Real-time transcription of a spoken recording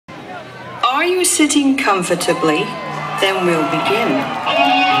Are you sitting comfortably? Then we'll begin.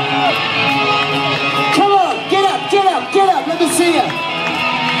 Come on, get up, get up, get up. Let me see you.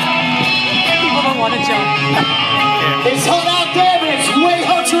 People don't want to jump. It's hot out there, but it's way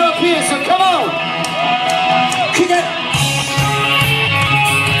hotter up here, so come on. Kick it.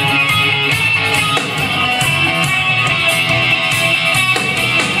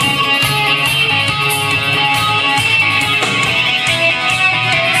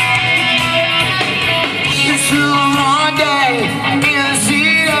 It's a long day in the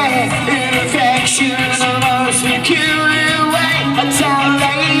city, infection of most peculiar way. A town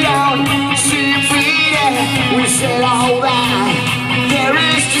laid on, see freedom. We said alright, there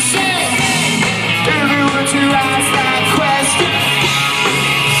is to say. Everyone to ask that question.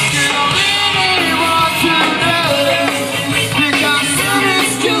 You don't really want to know, because it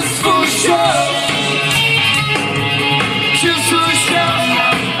is just for show. Just for show.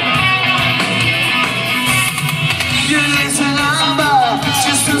 You listen number,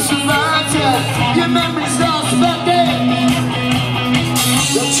 just a survivor. Your memory's lost back there.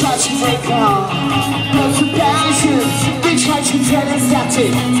 They'll try to break on, but for passions, they try to tell us that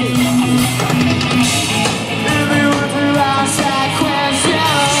it. Everyone who asks that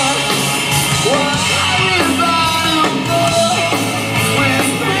question, what everybody knows, we're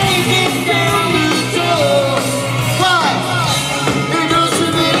breaking down the door. Why? It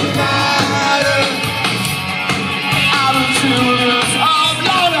doesn't really matter. Out of tunes of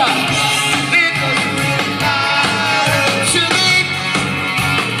laughter, it doesn't really matter to me.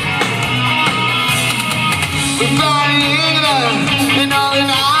 But in England and all in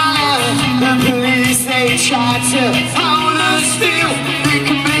Ireland, the police, they try to hold us still. They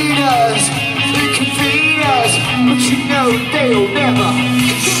can beat us, they can feed us, but you know they'll never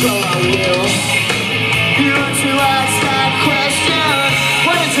control our will. You want to ask that question,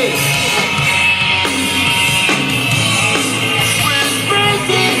 what is it? We're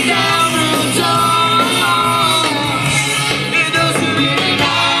breaking down the door. It doesn't really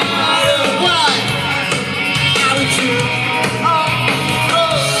matter what. How would you?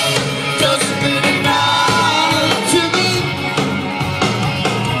 Doesn't really matter to me.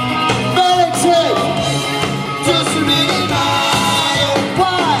 Burlington. Doesn't really matter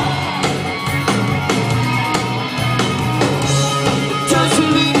why.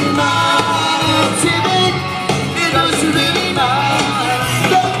 Doesn't really matter to me. It doesn't really matter.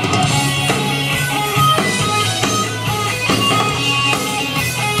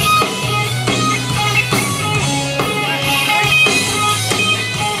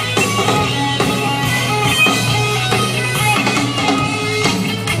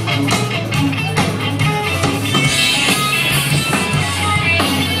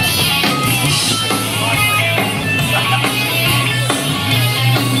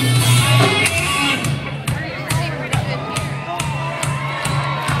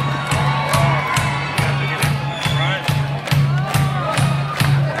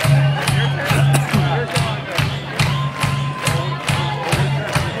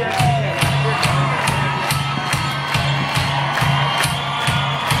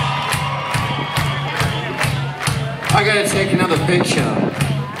 I gotta take another picture.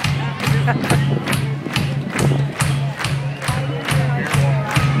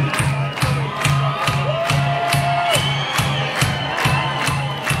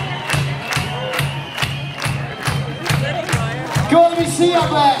 Go on, let me see you up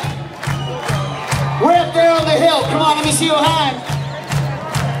there. We're up there on the hill. Come on, let me see your hand.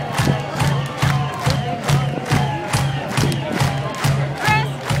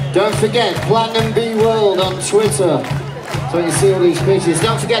 Don't forget, Platinum B World on Twitter, so you can see all these pictures.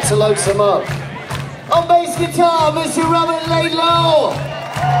 Don't forget to load some up. On bass guitar, Mr. Robert Laidlaw.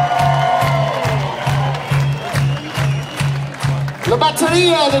 La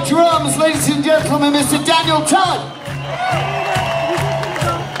batteria, the drums, ladies and gentlemen, Mr. Daniel Todd.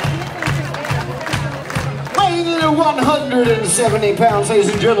 Weighing in at 170 pounds, ladies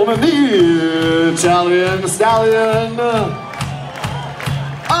and gentlemen, the Italian Stallion.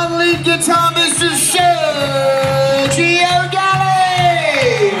 On lead guitar, Mr. Sergio Galli.